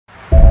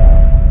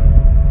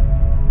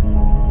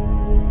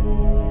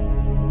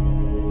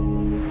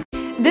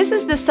This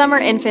is the Summer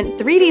Infant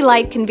 3D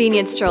Light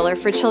Convenience Stroller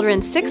for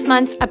children 6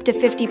 months up to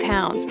 50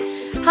 pounds.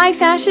 High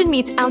fashion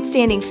meets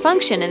outstanding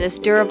function in this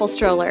durable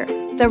stroller.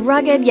 The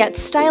rugged yet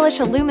stylish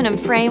aluminum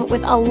frame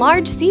with a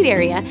large seat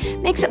area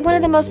makes it one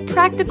of the most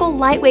practical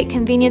lightweight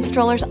convenience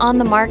strollers on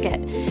the market.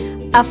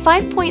 A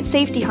 5-point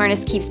safety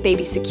harness keeps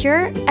baby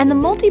secure, and the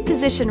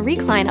multi-position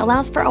recline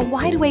allows for a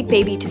wide-awake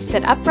baby to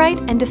sit upright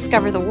and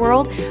discover the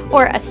world,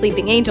 or a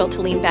sleeping angel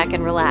to lean back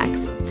and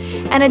relax.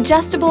 An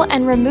adjustable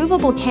and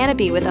removable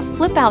canopy with a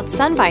flip-out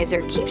sun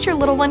visor keeps your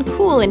little one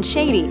cool and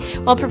shady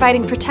while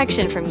providing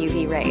protection from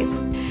UV rays.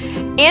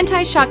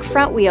 Anti-shock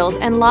front wheels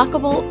and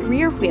lockable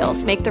rear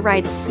wheels make the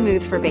ride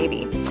smooth for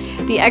baby.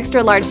 The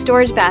extra-large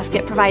storage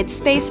basket provides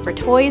space for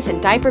toys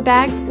and diaper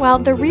bags, while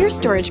the rear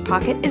storage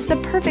pocket is the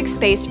perfect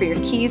space for your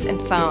keys and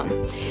phone.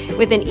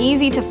 With an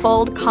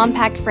easy-to-fold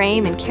compact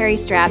frame and carry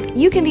strap,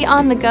 you can be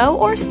on the go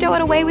or stow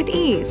it away with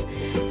ease.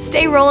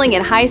 Stay rolling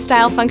in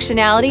high-style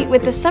functionality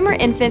with the Summer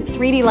Infant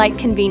 3D Light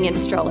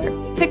Convenience Stroller.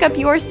 Pick up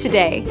yours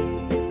today.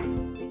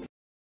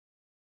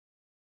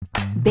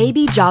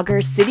 Baby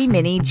Jogger City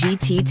Mini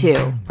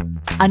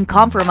GT2.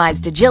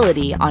 Uncompromised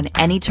agility on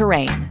any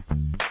terrain.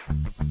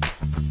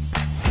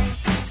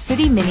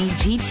 City Mini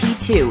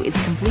GT2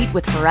 is complete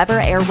with forever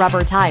air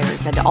rubber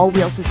tires and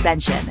all-wheel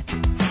suspension,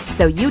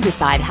 so you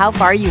decide how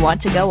far you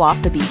want to go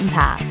off the beaten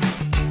path.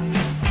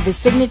 The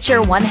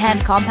signature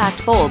one-hand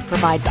compact fold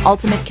provides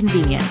ultimate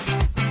convenience,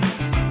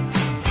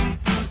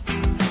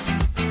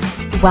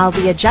 while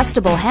the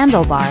adjustable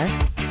handlebar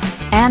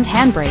and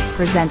handbrake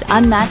present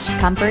unmatched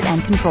comfort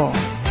and control.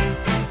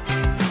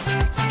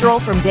 Stroll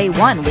from day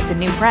one with the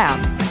new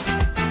pram,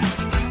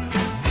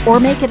 or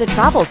make it a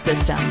travel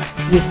system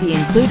with the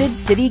included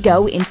City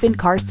Go infant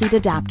car seat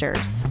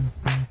adapters.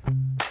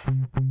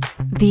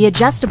 The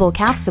adjustable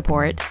calf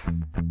support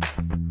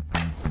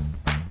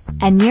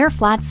and near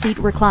flat seat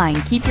recline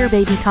keep your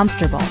baby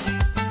comfortable,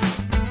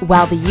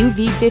 while the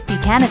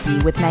UV50 canopy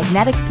with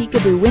magnetic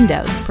peekaboo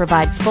windows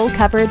provides full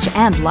coverage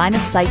and line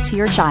of sight to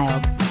your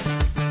child.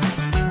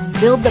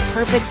 Build the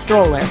perfect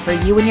stroller for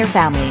you and your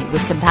family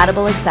with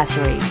compatible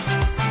accessories.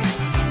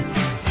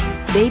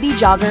 Baby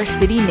Jogger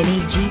City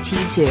Mini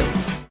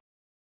GT2.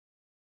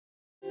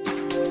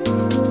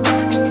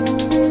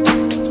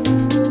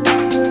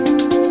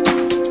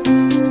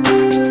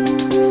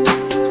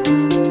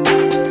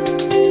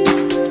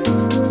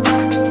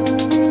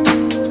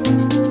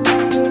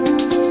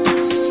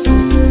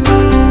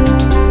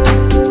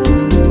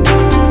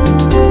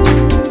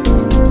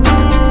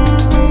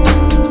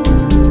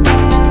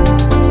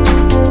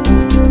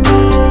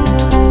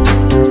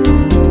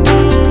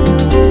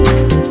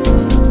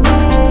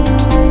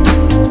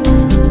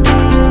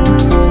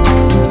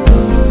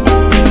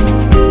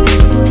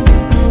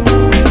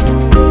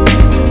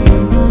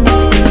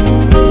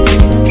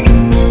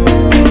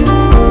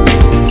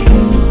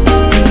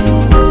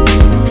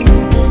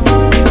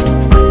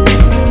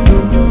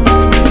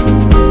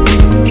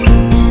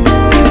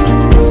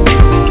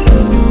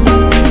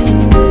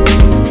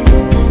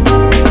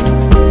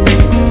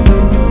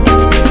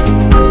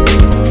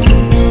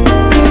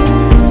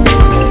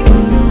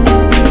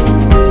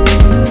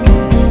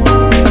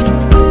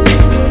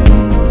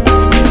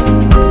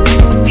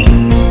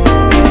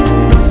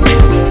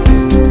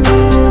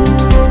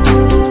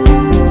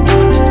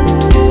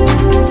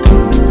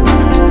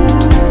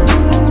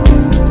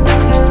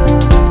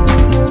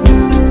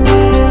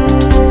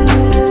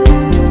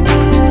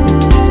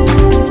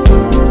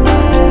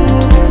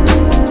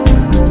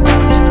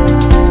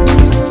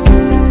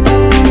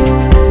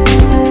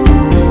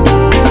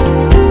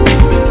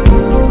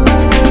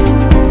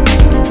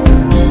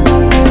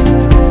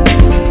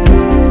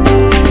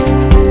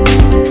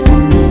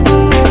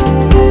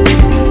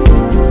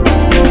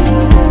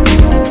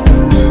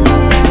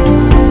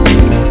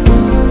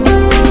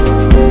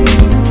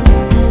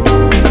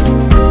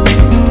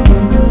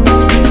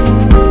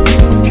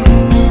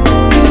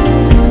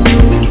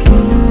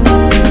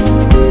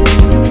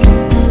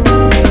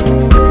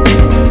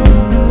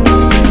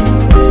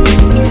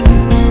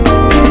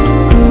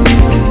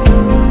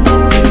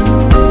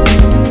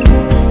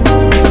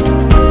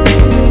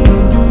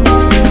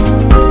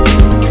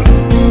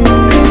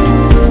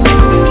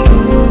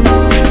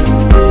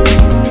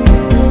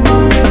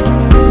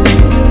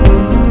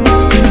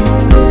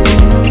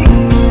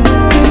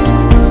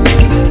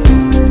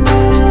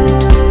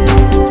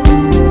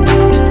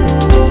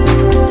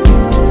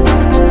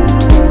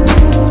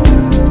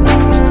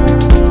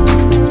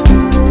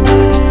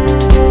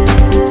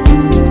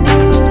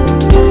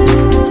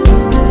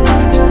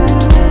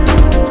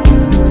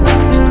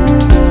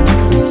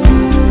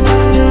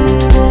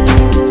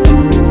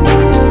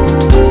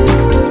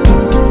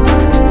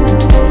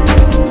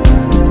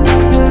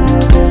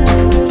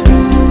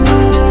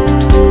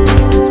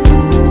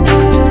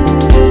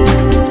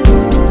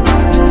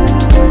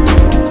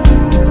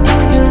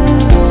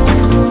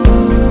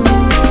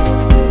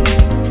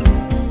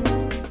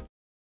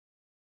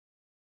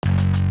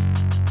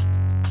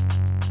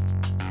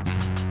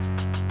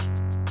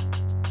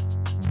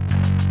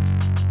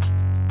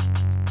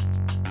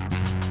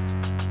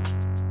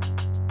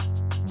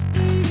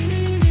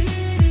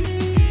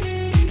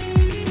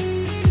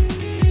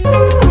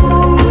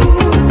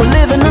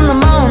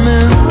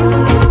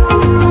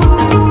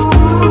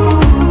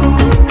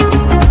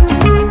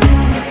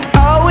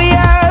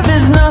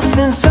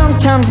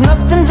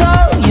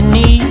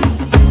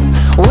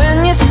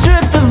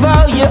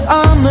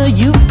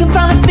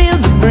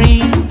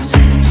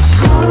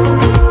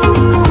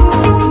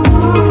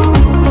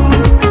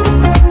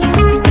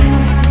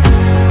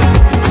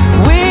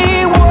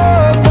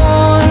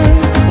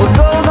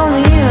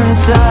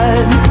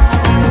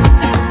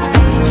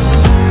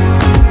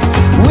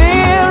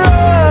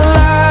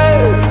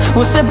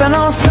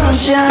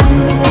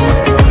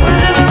 Bye.